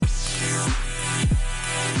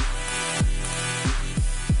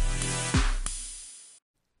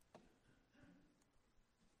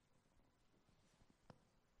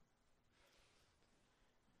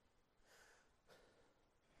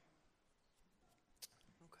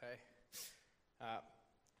Okay. Uh,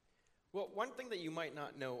 well, one thing that you might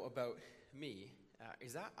not know about me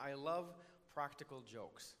is that I love practical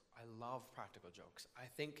jokes. I love practical jokes. I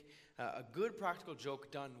think a good practical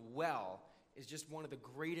joke done well is just one of the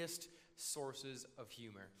greatest sources of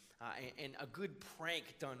humor. And a good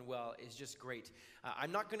prank done well is just great.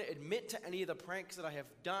 I'm not going to admit to any of the pranks that I have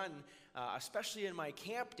done, especially in my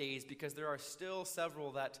camp days, because there are still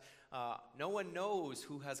several that no one knows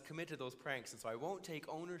who has committed those pranks, and so I won't take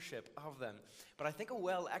ownership of them. But I think a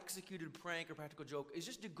well-executed prank or practical joke is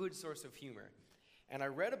just a good source of humor. And I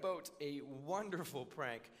read about a wonderful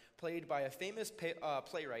prank played by a famous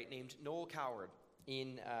playwright named Noel Coward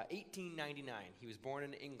in 1899. He was born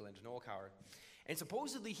in England, Noel Coward. And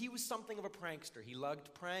supposedly he was something of a prankster. He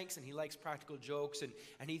loved pranks and he likes practical jokes,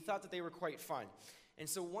 and he thought that they were quite fun. And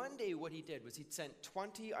so one day what he did was he sent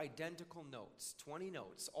 20 identical notes, 20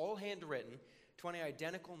 notes, all handwritten, 20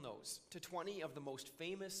 identical notes to 20 of the most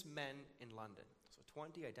famous men in London. So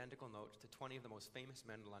 20 identical notes to 20 of the most famous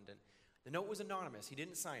men in London. The note was anonymous. He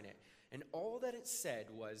didn't sign it. And all that it said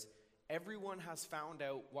was, "Everyone has found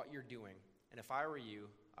out what you're doing, and if I were you,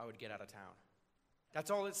 I would get out of town."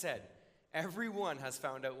 That's all it said. Everyone has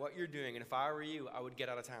found out what you're doing, and if I were you, I would get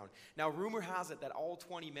out of town. Now, rumor has it that all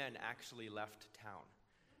 20 men actually left town.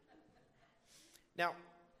 Now,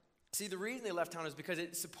 see, the reason they left town is because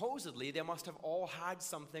supposedly they must have all had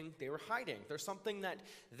something they were hiding. There's something that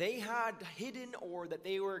they had hidden or that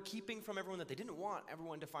they were keeping from everyone that they didn't want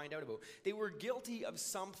everyone to find out about. They were guilty of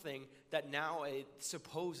something that now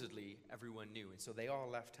supposedly everyone knew, and so they all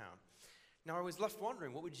left town. Now, I was left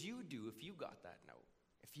wondering, what would you do if you got that note?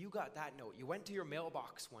 If you got that note, you went to your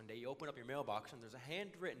mailbox one day, you open up your mailbox, and there's a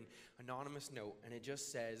handwritten anonymous note, and it just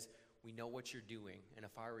says, "We know what you're doing, and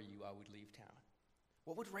if I were you, I would leave town."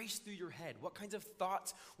 What would race through your head? What kinds of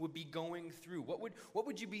thoughts would be going through? What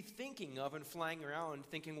would you be thinking of and flying around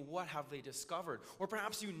thinking, what have they discovered? Or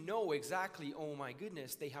perhaps you know exactly, oh my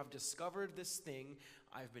goodness, they have discovered this thing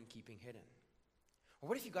I've been keeping hidden. Or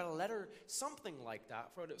what if you got a letter, something like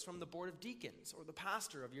that, from the board of deacons or the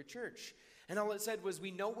pastor of your church? And all it said was,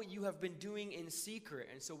 "We know what you have been doing in secret,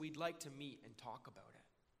 and so we'd like to meet and talk about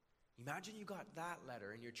it." Imagine you got that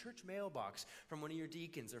letter in your church mailbox from one of your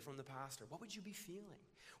deacons or from the pastor. What would you be feeling?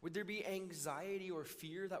 Would there be anxiety or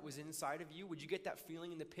fear that was inside of you? Would you get that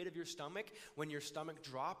feeling in the pit of your stomach when your stomach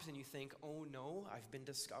drops and you think, "Oh no, I've been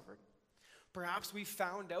discovered"? Perhaps we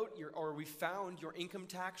found your income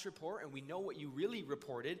tax report and we know what you really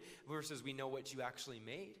reported versus we know what you actually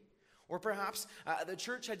made. Or perhaps the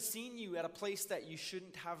church had seen you at a place that you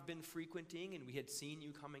shouldn't have been frequenting and we had seen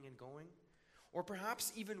you coming and going. Or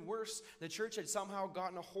perhaps even worse, the church had somehow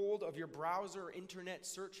gotten a hold of your browser internet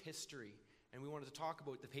search history and we wanted to talk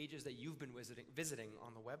about the pages that you've been visiting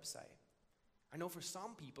on the website. I know for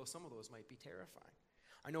some people, some of those might be terrifying.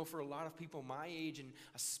 I know for a lot of people my age, and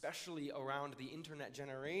especially around the internet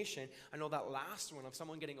generation, I know that last one of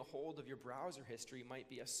someone getting a hold of your browser history might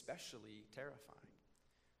be especially terrifying.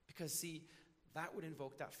 Because, see, that would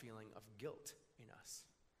invoke that feeling of guilt in us.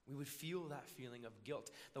 We would feel that feeling of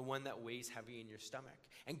guilt, the one that weighs heavy in your stomach.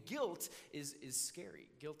 And guilt is scary.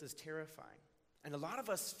 Guilt is terrifying. And a lot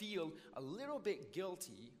of us feel a little bit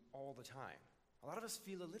guilty all the time. A lot of us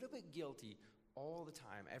feel a little bit guilty all the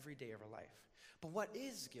time, every day of our life. But what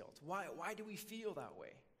is guilt? Why do we feel that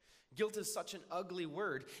way? Guilt is such an ugly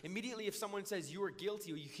word. Immediately if someone says you are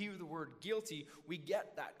guilty or you hear the word guilty, we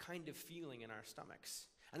get that kind of feeling in our stomachs.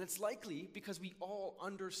 And it's likely because we all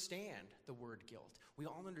understand the word guilt. We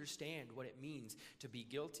all understand what it means to be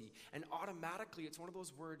guilty. And automatically it's one of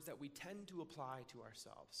those words that we tend to apply to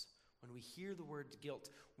ourselves. When we hear the word guilt,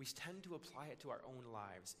 we tend to apply it to our own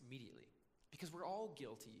lives immediately. Because we're all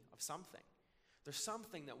guilty of something. There's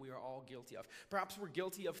something that we are all guilty of. Perhaps we're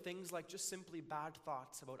guilty of things like just simply bad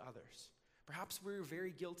thoughts about others. Perhaps we're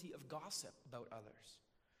very guilty of gossip about others.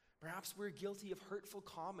 Perhaps we're guilty of hurtful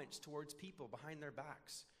comments towards people behind their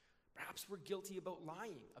backs. Perhaps we're guilty about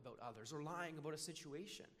lying about others, or lying about a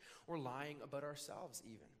situation, or lying about ourselves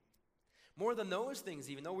even. More than those things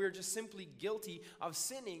even, though we're just simply guilty of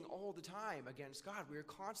sinning all the time against God. We are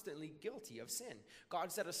constantly guilty of sin.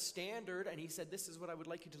 God set a standard and he said, "This is what I would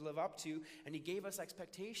like you to live up to." And he gave us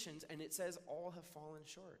expectations, and it says all have fallen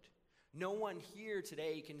short. No one here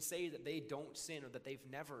today can say that they don't sin or that they've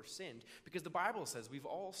never sinned, because the Bible says we've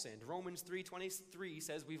all sinned. Romans 3:23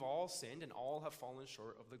 says we've all sinned and all have fallen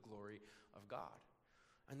short of the glory of God.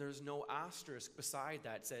 And there's no asterisk beside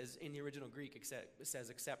that. It says in the original Greek, it says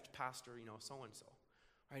except pastor, so-and-so.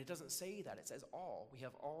 Right? It doesn't say that. It says all. We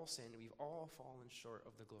have all sinned. We've all fallen short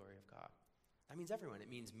of the glory of God. That means everyone. It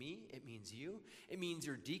means me. It means you. It means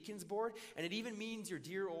your deacon's board. And it even means your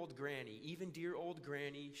dear old granny. Even dear old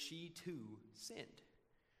granny, she too sinned.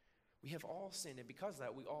 We have all sinned, and because of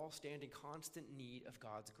that, we all stand in constant need of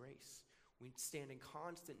God's grace. We stand in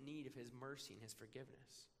constant need of his mercy and his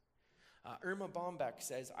forgiveness. Irma Bombeck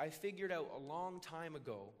says, I figured out a long time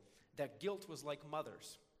ago that guilt was like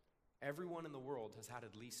mothers. Everyone in the world has had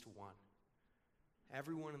at least one.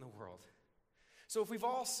 Everyone in the world. So if we've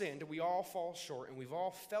all sinned and we all fall short and we've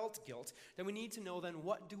all felt guilt, then we need to know then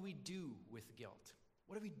what do we do with guilt?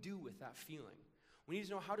 What do we do with that feeling? We need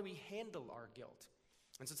to know how do we handle our guilt.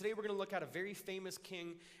 And so today we're going to look at a very famous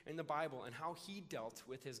king in the Bible and how he dealt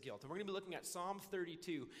with his guilt. And we're going to be looking at Psalm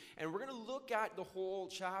 32. And we're going to look at the whole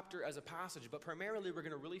chapter as a passage, but primarily we're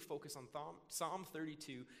going to really focus on Psalm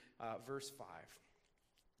 32, verse 5.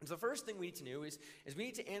 And so the first thing we need to know is we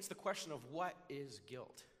need to answer the question of what is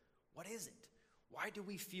guilt? What is it? Why do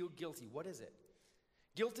we feel guilty? What is it?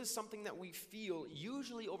 Guilt is something that we feel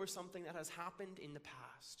usually over something that has happened in the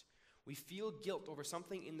past. We feel guilt over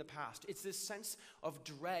something in the past. It's this sense of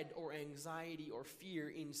dread or anxiety or fear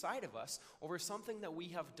inside of us over something that we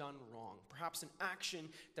have done wrong. Perhaps an action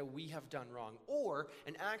that we have done wrong, or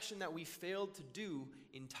an action that we failed to do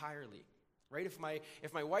entirely. Right? If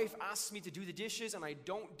my wife asks me to do the dishes and I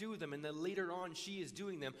don't do them, and then later on she is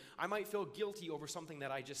doing them, I might feel guilty over something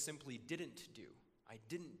that I just simply didn't do. I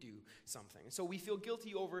didn't do something. And so we feel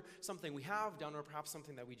guilty over something we have done, or perhaps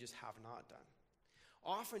something that we just have not done.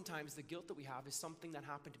 Oftentimes, the guilt that we have is something that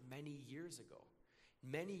happened many years ago.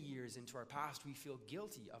 Many years into our past, we feel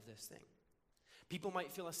guilty of this thing. People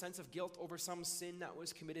might feel a sense of guilt over some sin that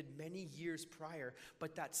was committed many years prior,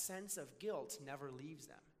 but that sense of guilt never leaves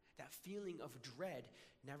them. That feeling of dread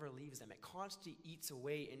never leaves them. It constantly eats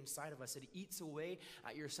away inside of us. It eats away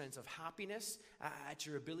at your sense of happiness, at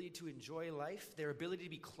your ability to enjoy life, their ability to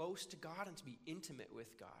be close to God and to be intimate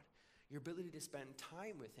with God. Your ability to spend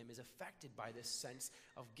time with him is affected by this sense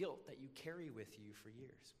of guilt that you carry with you for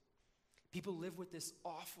years. People live with this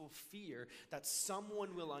awful fear that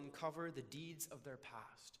someone will uncover the deeds of their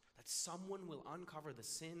past, that someone will uncover the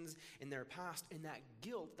sins in their past, and that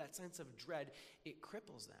guilt, that sense of dread, it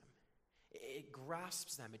cripples them. It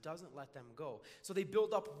grasps them. It doesn't let them go. So they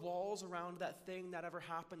build up walls around that thing that ever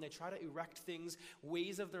happened. They try to erect things,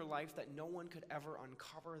 ways of their life that no one could ever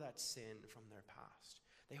uncover that sin from their past.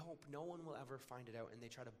 They hope no one will ever find it out, and they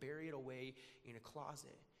try to bury it away in a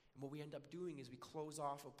closet. And what we end up doing is we close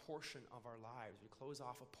off a portion of our lives. We close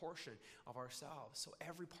off a portion of ourselves. So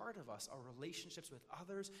every part of us, our relationships with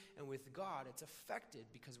others and with God, it's affected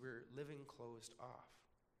because we're living closed off.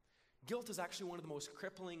 Guilt is actually one of the most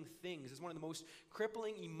crippling things. It's one of the most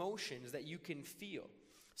crippling emotions that you can feel.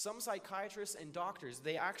 Some psychiatrists and doctors,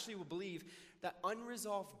 they actually will believe that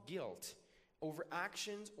unresolved guilt over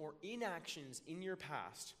actions or inactions in your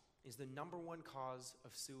past is the number one cause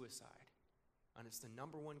of suicide. And it's the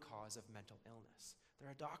number one cause of mental illness. There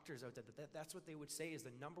are doctors out there that's what they would say is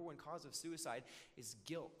the number one cause of suicide is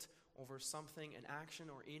guilt over something, an action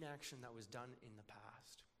or inaction that was done in the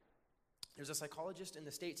past. There's a psychologist in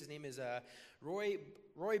the States, his name is Roy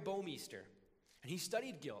Baumeister, and he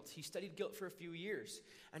studied guilt. He studied guilt for a few years,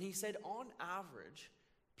 and he said on average,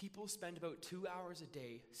 people spend about 2 hours a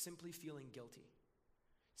day simply feeling guilty.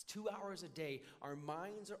 It's 2 hours a day. Our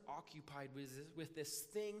minds are occupied with this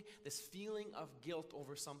thing, this feeling of guilt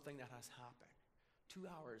over something that has happened. 2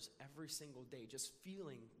 hours every single day just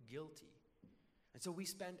feeling guilty. And so we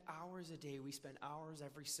spend hours a day, we spend hours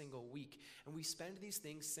every single week, and we spend these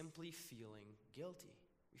things simply feeling guilty.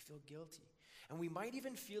 We feel guilty. And we might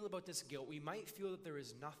even feel about this guilt, we might feel that there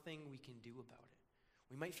is nothing we can do about it.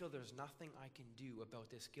 We might feel there's nothing I can do about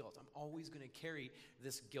this guilt. I'm always going to carry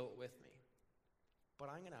this guilt with me. But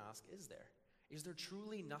I'm going to ask, is there? Is there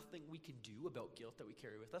truly nothing we can do about guilt that we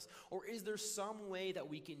carry with us? Or is there some way that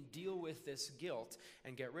we can deal with this guilt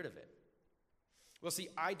and get rid of it? Well, see,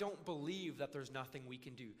 I don't believe that there's nothing we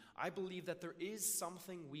can do. I believe that there is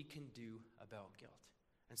something we can do about guilt.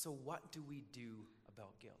 And so what do we do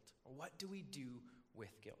about guilt? Or what do we do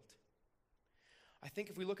with guilt? I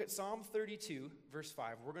think if we look at Psalm 32, verse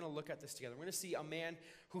 5, we're going to look at this together. We're going to see a man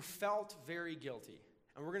who felt very guilty.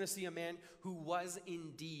 And we're going to see a man who was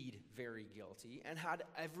indeed very guilty and had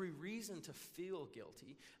every reason to feel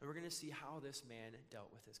guilty. And we're going to see how this man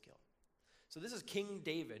dealt with his guilt. So this is King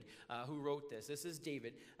David who wrote this. This is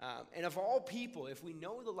David. And of all people, if we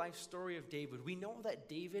know the life story of David, we know that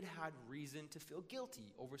David had reason to feel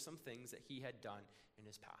guilty over some things that he had done in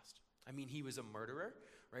his past. I mean, he was a murderer,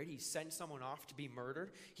 right? He sent someone off to be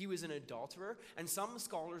murdered. He was an adulterer. And some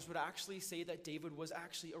scholars would actually say that David was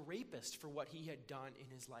actually a rapist for what he had done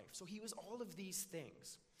in his life. So he was all of these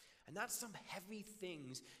things. And that's some heavy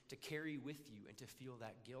things to carry with you and to feel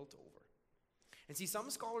that guilt over. And see, some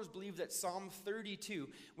scholars believe that Psalm 32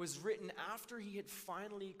 was written after he had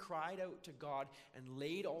finally cried out to God and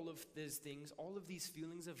laid all of these things, all of these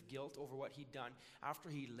feelings of guilt over what he'd done. After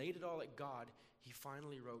he laid it all at God, he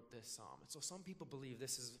finally wrote this psalm. And so some people believe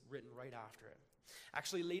this is written right after it.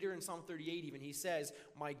 Actually, later in Psalm 38 even, he says,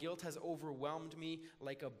 "My guilt has overwhelmed me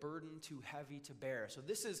like a burden too heavy to bear." So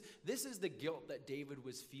this is the guilt that David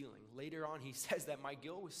was feeling. Later on, he says that my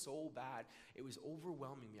guilt was so bad, it was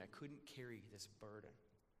overwhelming me. I couldn't carry this burden.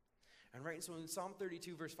 And right, so in Psalm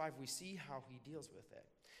 32, verse 5, we see how he deals with it.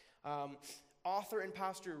 Author and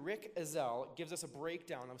pastor Rick Ezell gives us a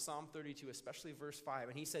breakdown of Psalm 32, especially verse 5,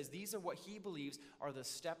 and he says these are what he believes are the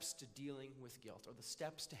steps to dealing with guilt, or the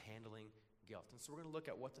steps to handling guilt. And so we're going to look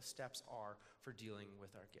at what the steps are for dealing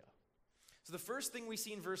with our guilt. So the first thing we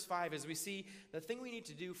see in verse 5 is we see the thing we need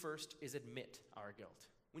to do first is admit our guilt.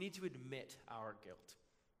 We need to admit our guilt.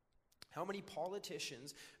 How many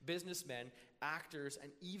politicians, businessmen, actors,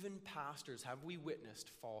 and even pastors have we witnessed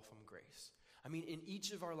fall from grace? I mean, in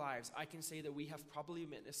each of our lives, I can say that we have probably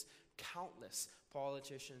witnessed countless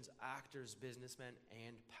politicians, actors, businessmen,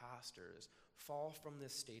 and pastors fall from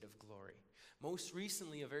this state of glory. Most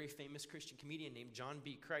recently, a very famous Christian comedian named John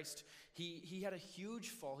B. Christ, he had a huge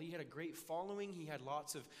fall. He had a great following. He had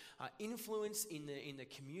lots of influence in the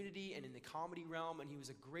community and in the comedy realm, and he was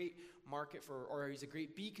a great he's a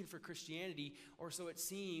great beacon for Christianity, or so it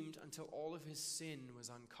seemed, until all of his sin was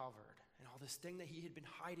uncovered. And all this thing that he had been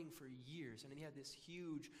hiding for years, and then he had this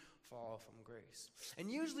huge fall from grace.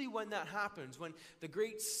 And usually when that happens, when the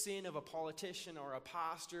great sin of a politician or a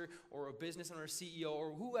pastor or a business owner or CEO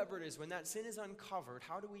or whoever it is, when that sin is uncovered,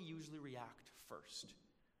 how do we usually react first?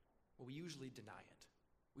 Well, we usually deny it.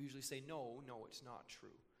 We usually say, no, it's not true.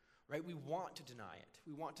 Right? We want to deny it.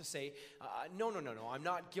 We want to say, no, I'm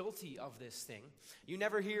not guilty of this thing. You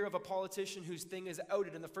never hear of a politician whose thing is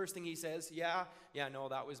outed, and the first thing he says, no,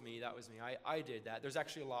 that was me. I did that. There's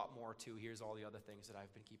actually a lot more too. Here's all the other things that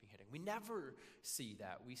I've been keeping hidden. We never see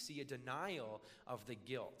that. We see a denial of the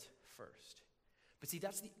guilt first. But see,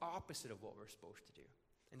 that's the opposite of what we're supposed to do.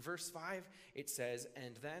 In verse 5, it says,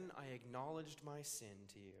 "And then I acknowledged my sin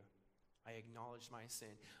to you." I acknowledged my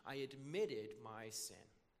sin. I admitted my sin.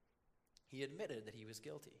 He admitted that he was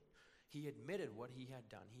guilty. He admitted what he had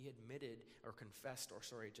done. He admitted, or confessed,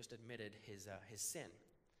 just admitted his sin.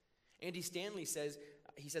 Andy Stanley says,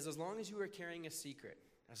 as long as you are carrying a secret,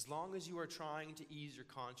 as long as you are trying to ease your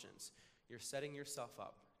conscience, you're setting yourself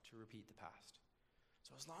up to repeat the past.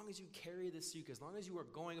 So as long as you carry this secret, as long as you are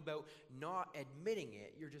going about not admitting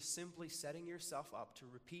it, you're just simply setting yourself up to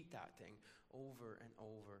repeat that thing over and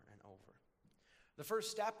over and over. The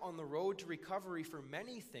first step on the road to recovery for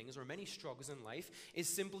many things or many struggles in life is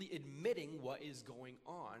simply admitting what is going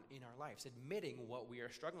on in our lives, admitting what we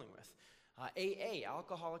are struggling with. AA,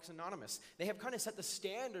 Alcoholics Anonymous, they have kind of set the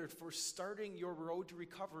standard for starting your road to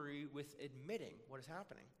recovery with admitting what is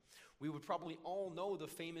happening. We would probably all know the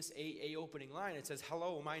famous AA opening line. It says,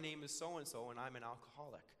 "Hello, my name is so-and-so, and I'm an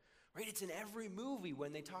alcoholic." Right? It's in every movie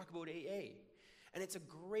when they talk about AA. And it's a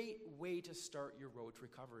great way to start your road to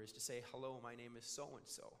recovery, is to say, "Hello, my name is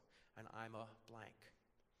so-and-so, and I'm a blank."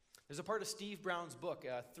 There's a part of Steve Brown's book,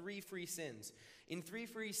 3 Free Sins. In 3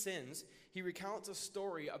 Free Sins, he recounts a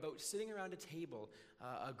story about sitting around a table,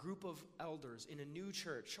 a group of elders in a new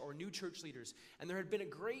church or new church leaders, and there had been a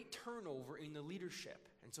great turnover in the leadership.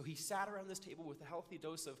 And so he sat around this table with a healthy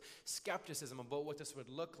dose of skepticism about what this would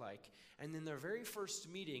look like. And in their very first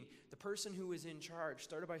meeting, the person who was in charge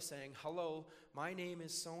started by saying, "Hello, my name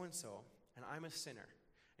is so-and-so, and I'm a sinner.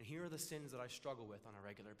 And here are the sins that I struggle with on a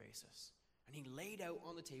regular basis." And he laid out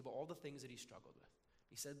on the table all the things that he struggled with.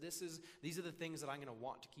 He said, these are the things that I'm going to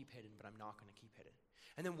want to keep hidden, but I'm not going to keep hidden.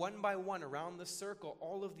 And then one by one, around the circle,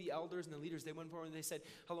 all of the elders and the leaders, they went forward and they said,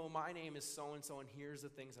 "Hello, my name is so-and-so, and here's the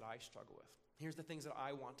things that I struggle with. Here's the things that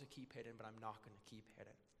I want to keep hidden, but I'm not going to keep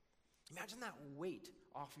hidden." Imagine that weight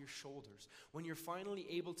off your shoulders when you're finally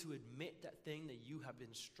able to admit that thing that you have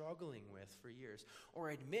been struggling with for years, or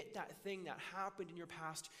admit that thing that happened in your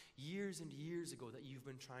past years and years ago that you've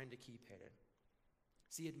been trying to keep hidden.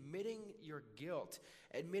 See, admitting your guilt,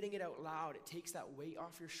 admitting it out loud, it takes that weight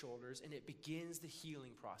off your shoulders, and it begins the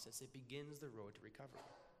healing process. It begins the road to recovery.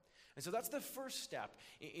 And so that's the first step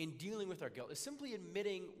in dealing with our guilt, is simply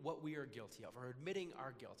admitting what we are guilty of, or admitting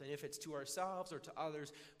our guilt. And if it's to ourselves or to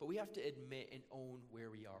others, but we have to admit and own where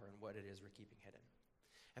we are and what it is we're keeping hidden.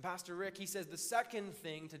 And Pastor Rick, he says the second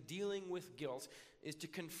thing to dealing with guilt is to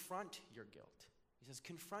confront your guilt. He says,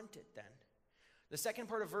 confront it then. The second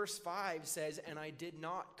part of verse 5 says, "And I did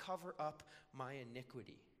not cover up my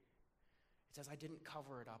iniquity." It says, I didn't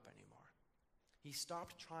cover it up anymore. He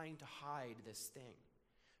stopped trying to hide this thing.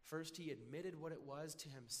 First, he admitted what it was to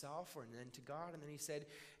himself and then to God, and then he said,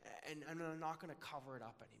 and I'm not going to cover it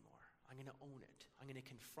up anymore. I'm going to own it. I'm going to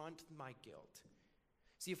confront my guilt.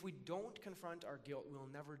 See, if we don't confront our guilt, we'll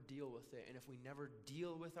never deal with it. And if we never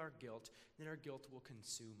deal with our guilt, then our guilt will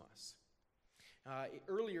consume us.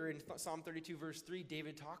 Earlier in Psalm 32, verse 3,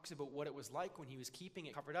 David talks about what it was like when he was keeping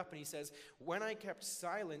it covered up. And he says, when I kept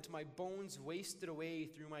silent, my bones wasted away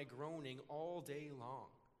through my groaning all day long.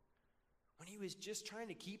 When he was just trying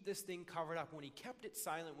to keep this thing covered up, when he kept it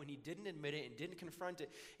silent, when he didn't admit it and didn't confront it,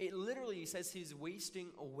 it literally says he's wasting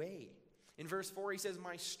away. In verse 4, he says,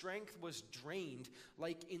 my strength was drained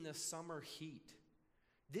like in the summer heat.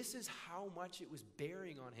 This is how much it was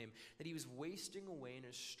bearing on him, that he was wasting away and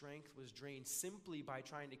his strength was drained simply by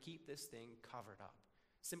trying to keep this thing covered up,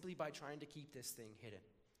 simply by trying to keep this thing hidden.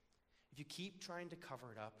 If you keep trying to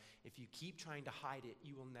cover it up, if you keep trying to hide it,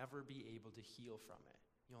 you will never be able to heal from it.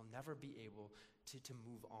 You'll never be able to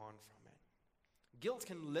move on from it. Guilt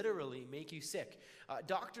can literally make you sick.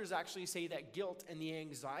 Doctors actually say that guilt and the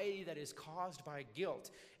anxiety that is caused by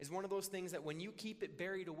guilt is one of those things that when you keep it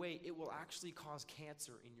buried away, it will actually cause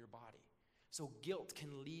cancer in your body. So guilt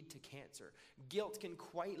can lead to cancer. Guilt can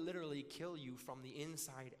quite literally kill you from the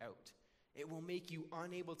inside out. It will make you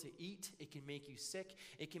unable to eat. It can make you sick.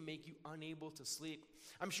 It can make you unable to sleep.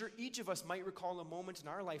 I'm sure each of us might recall a moment in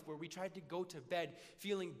our life where we tried to go to bed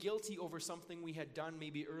feeling guilty over something we had done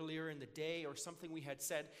maybe earlier in the day or something we had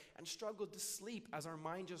said and struggled to sleep as our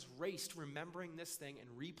mind just raced remembering this thing and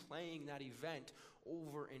replaying that event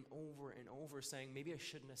over and over and over, saying, maybe I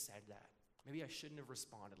shouldn't have said that. Maybe I shouldn't have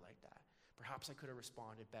responded like that. Perhaps I could have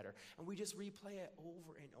responded better. And we just replay it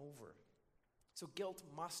over and over. So guilt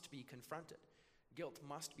must be confronted. Guilt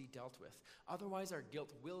must be dealt with. Otherwise, our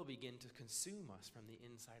guilt will begin to consume us from the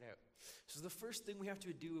inside out. So the first thing we have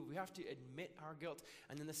to do, we have to admit our guilt.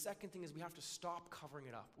 And then the second thing is we have to stop covering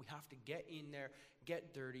it up. We have to get in there,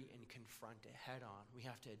 get dirty, and confront it head on. We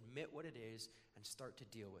have to admit what it is and start to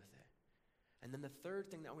deal with it. And then the third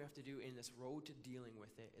thing that we have to do in this road to dealing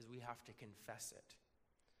with it is we have to confess it.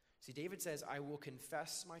 See, David says, I will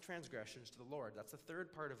confess my transgressions to the Lord. That's the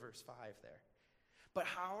third part of verse 5 there. But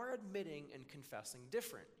how are admitting and confessing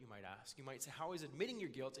different, you might ask? You might say, how is admitting your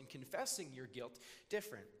guilt and confessing your guilt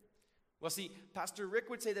different? Well, see, Pastor Rick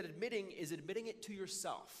would say that admitting is admitting it to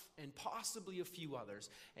yourself and possibly a few others.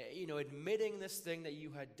 Admitting this thing that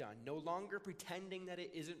you had done. No longer pretending that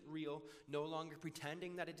it isn't real. No longer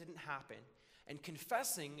pretending that it didn't happen. And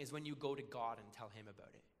confessing is when you go to God and tell him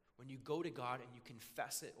about it. When you go to God and you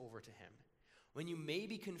confess it over to him. When you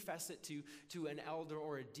maybe confess it to an elder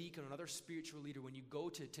or a deacon or another spiritual leader, when you go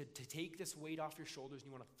to take this weight off your shoulders and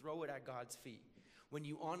you want to throw it at God's feet, when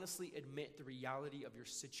you honestly admit the reality of your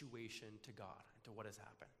situation to God and to what has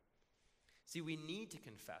happened. See, we need to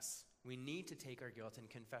confess. We need to take our guilt and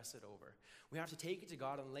confess it over. We have to take it to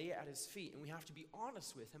God and lay it at his feet, and we have to be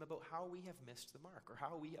honest with him about how we have missed the mark or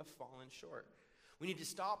how we have fallen short. We need to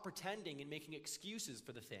stop pretending and making excuses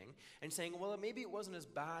for the thing and saying, well, maybe it wasn't as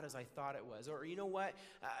bad as I thought it was. Or, you know what,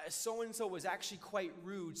 so-and-so was actually quite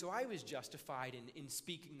rude, so I was justified in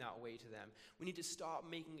speaking that way to them. We need to stop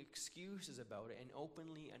making excuses about it and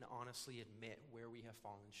openly and honestly admit where we have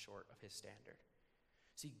fallen short of his standard.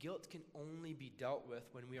 See, guilt can only be dealt with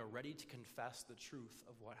when we are ready to confess the truth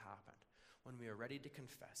of what happened, when we are ready to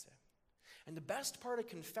confess it. And the best part of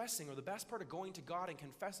confessing, or the best part of going to God and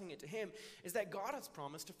confessing it to him, is that God has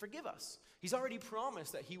promised to forgive us. He's already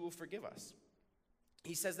promised that he will forgive us.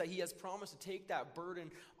 He says that he has promised to take that burden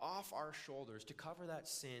off our shoulders, to cover that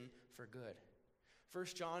sin for good. 1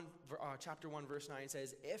 John chapter 1, verse 9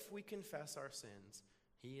 says, if we confess our sins,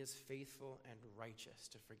 he is faithful and righteous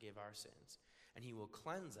to forgive our sins, and he will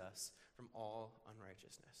cleanse us from all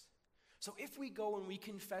unrighteousness. So if we go and we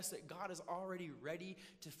confess that God is already ready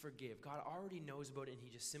to forgive, God already knows about it and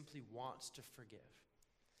he just simply wants to forgive.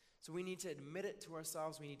 So we need to admit it to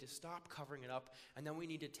ourselves, we need to stop covering it up, and then we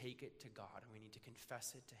need to take it to God and we need to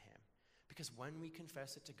confess it to him. Because when we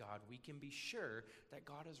confess it to God, we can be sure that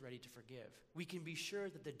God is ready to forgive. We can be sure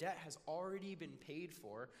that the debt has already been paid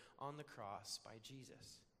for on the cross by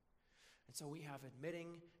Jesus. And so we have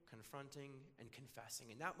admitting, confronting, and confessing.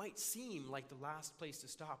 And that might seem like the last place to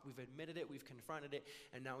stop. We've admitted it, we've confronted it,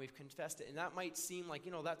 and now we've confessed it. And that might seem like,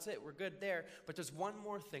 that's it, we're good there. But there's one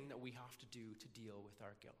more thing that we have to do to deal with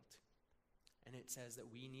our guilt. And it says that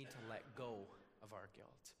we need to let go of our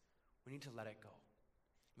guilt. We need to let it go.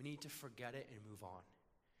 We need to forget it and move on.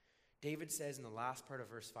 David says in the last part of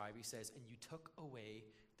verse 5, he says, and you took away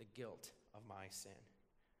the guilt of my sin.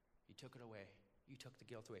 You took it away. You took the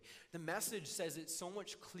guilt away. The Message says it so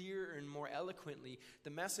much clearer and more eloquently. The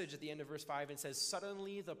Message at the end of verse 5, it says,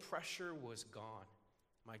 suddenly the pressure was gone.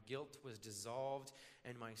 My guilt was dissolved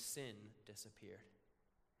and my sin disappeared.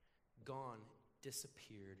 Gone,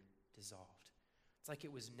 disappeared, dissolved. It's like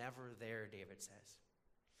it was never there, David says.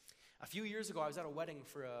 A few years ago, I was at a wedding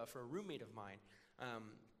for a roommate of mine.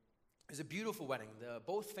 It was a beautiful wedding.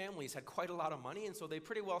 Both families had quite a lot of money, and so they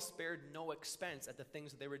pretty well spared no expense at the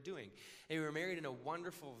things that they were doing. They were married in a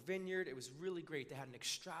wonderful vineyard. It was really great. They had an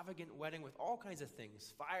extravagant wedding with all kinds of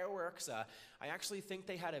things, fireworks. I actually think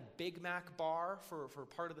they had a Big Mac bar for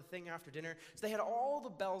part of the thing after dinner. So they had all the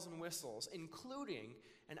bells and whistles, including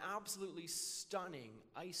an absolutely stunning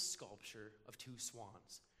ice sculpture of two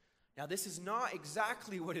swans. Now, this is not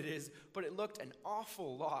exactly what it is, but it looked an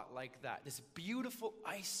awful lot like that. This beautiful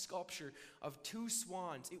ice sculpture of two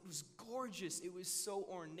swans. It was gorgeous. It was so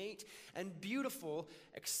ornate and beautiful,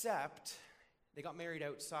 except they got married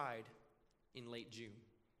outside in late June.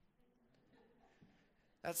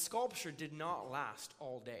 That sculpture did not last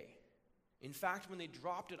all day. In fact, when they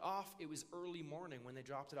dropped it off, it was early morning when they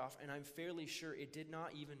dropped it off, and I'm fairly sure it did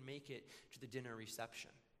not even make it to the dinner reception.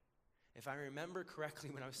 If I remember correctly,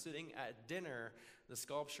 when I was sitting at dinner, the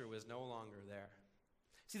sculpture was no longer there.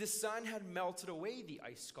 See, the sun had melted away the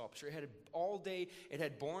ice sculpture. It had all day, it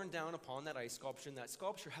had borne down upon that ice sculpture, and that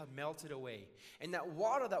sculpture had melted away. And that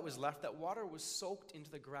water that was left, that water was soaked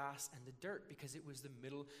into the grass and the dirt because it was the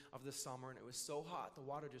middle of the summer and it was so hot, the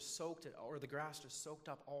water just soaked it, or the grass just soaked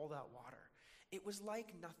up all that water. It was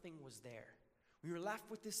like nothing was there. We were left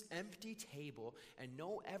with this empty table and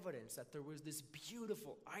no evidence that there was this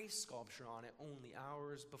beautiful ice sculpture on it only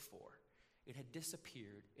hours before. It had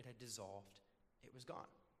disappeared. It had dissolved. It was gone.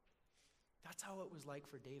 That's how it was like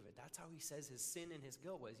for David. That's how he says his sin and his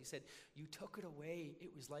guilt was. He said, you took it away.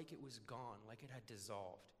 It was like it was gone, like it had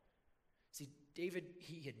dissolved. See, David,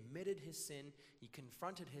 he admitted his sin. He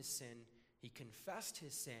confronted his sin. He confessed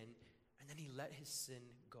his sin. And then he let his sin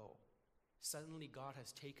go. Suddenly, God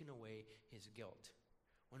has taken away his guilt.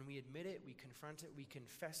 When we admit it, we confront it, we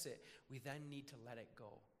confess it, we then need to let it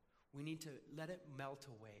go. We need to let it melt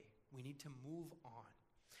away. We need to move on.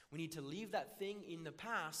 We need to leave that thing in the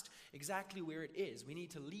past exactly where it is. We need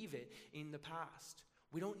to leave it in the past.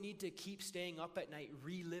 We don't need to keep staying up at night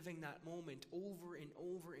reliving that moment over and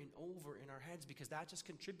over and over in our heads, because that just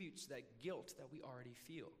contributes to that guilt that we already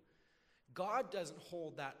feel. God doesn't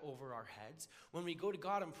hold that over our heads. When we go to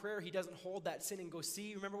God in prayer, he doesn't hold that sin and go,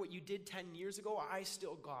 see, remember what you did 10 years ago? I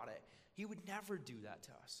still got it. He would never do that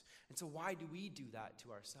to us. And so why do we do that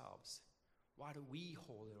to ourselves? Why do we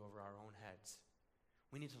hold it over our own heads?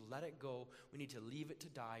 We need to let it go. We need to leave it to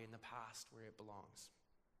die in the past where it belongs.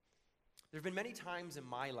 There have been many times in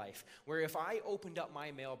my life where if I opened up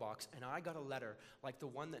my mailbox and I got a letter like the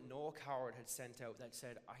one that Noel Coward had sent out that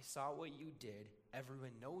said, I saw what you did,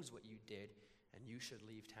 everyone knows what you did, and you should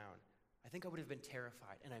leave town, I think I would have been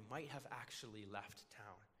terrified, and I might have actually left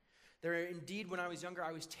town. Indeed, when I was younger,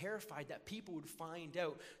 I was terrified that people would find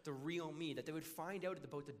out the real me, that they would find out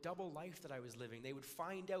about the double life that I was living. They would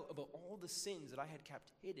find out about all the sins that I had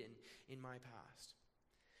kept hidden in my past.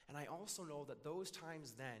 And I also know that those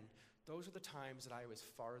times then, those are the times that I was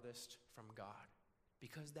farthest from God.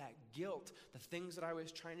 Because that guilt, the things that I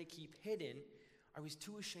was trying to keep hidden, I was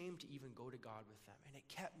too ashamed to even go to God with them. And it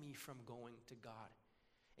kept me from going to God.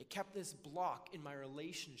 It kept this block in my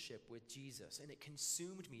relationship with Jesus. And it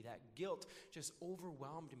consumed me. That guilt just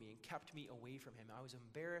overwhelmed me and kept me away from him. I was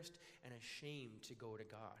embarrassed and ashamed to go to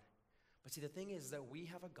God. But see, the thing is that we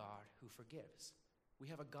have a God who forgives. We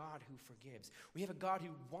have a God who forgives. We have a God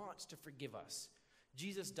who wants to forgive us.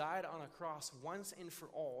 Jesus died on a cross once and for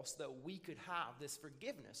all so that we could have this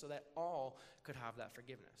forgiveness, so that all could have that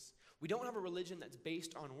forgiveness. We don't have a religion that's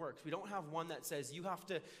based on works. We don't have one that says you have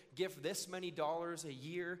to give this many dollars a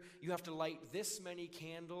year, you have to light this many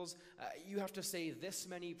candles, you have to say this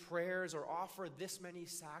many prayers or offer this many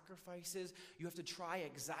sacrifices, you have to try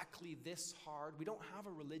exactly this hard. We don't have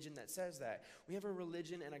a religion that says that. We have a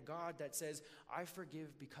religion and a God that says, I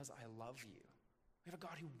forgive because I love you. We have a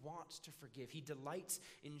God who wants to forgive. He delights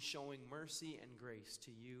in showing mercy and grace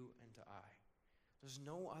to you and to I. There's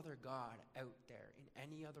no other God out there in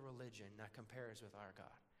any other religion that compares with our God.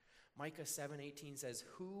 Micah 7:18 says,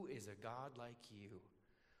 who is a God like you,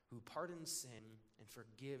 who pardons sin and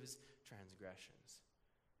forgives transgressions?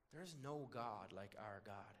 There's no God like our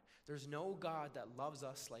God. There's no God that loves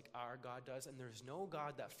us like our God does, and there's no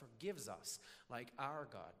God that forgives us like our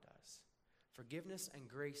God does. Forgiveness and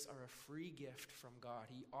grace are a free gift from God.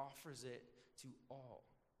 He offers it to all.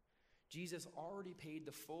 Jesus already paid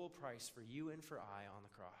the full price for you and for I on the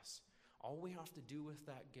cross. All we have to do with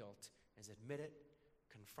that guilt is admit it,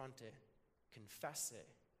 confront it, confess it,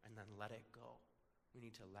 and then let it go. We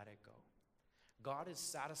need to let it go. God is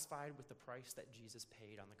satisfied with the price that Jesus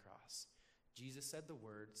paid on the cross. Jesus said the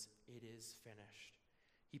words, "It is finished."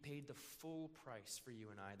 He paid the full price for you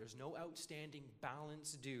and I. There's no outstanding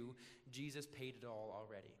balance due. Jesus paid it all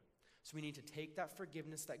already. So we need to take that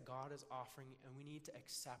forgiveness that God is offering, and we need to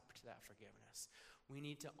accept that forgiveness. We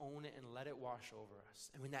need to own it and let it wash over us.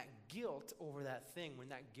 And when that guilt over that thing, when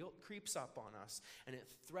that guilt creeps up on us and it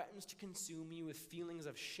threatens to consume you with feelings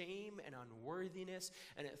of shame and unworthiness,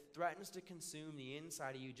 and it threatens to consume the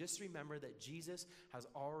inside of you, just remember that Jesus has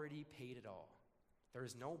already paid it all. There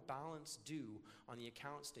is no balance due on the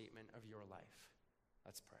account statement of your life.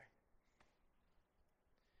 Let's pray.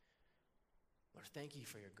 Lord, thank you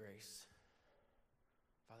for your grace.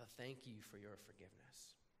 Father, thank you for your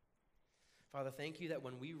forgiveness. Father, thank you that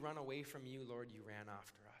when we run away from you, Lord, you ran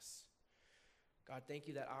after us. God, thank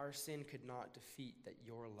you that our sin could not defeat that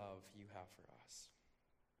your love you have for us.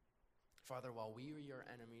 Father, while we were your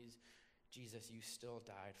enemies, Jesus, you still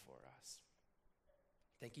died for us.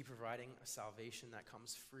 Thank you for providing a salvation that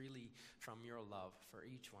comes freely from your love for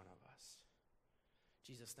each one of us.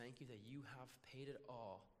 Jesus, thank you that you have paid it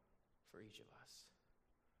all for each of us.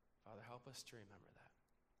 Father, help us to remember that.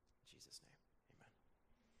 In Jesus' name.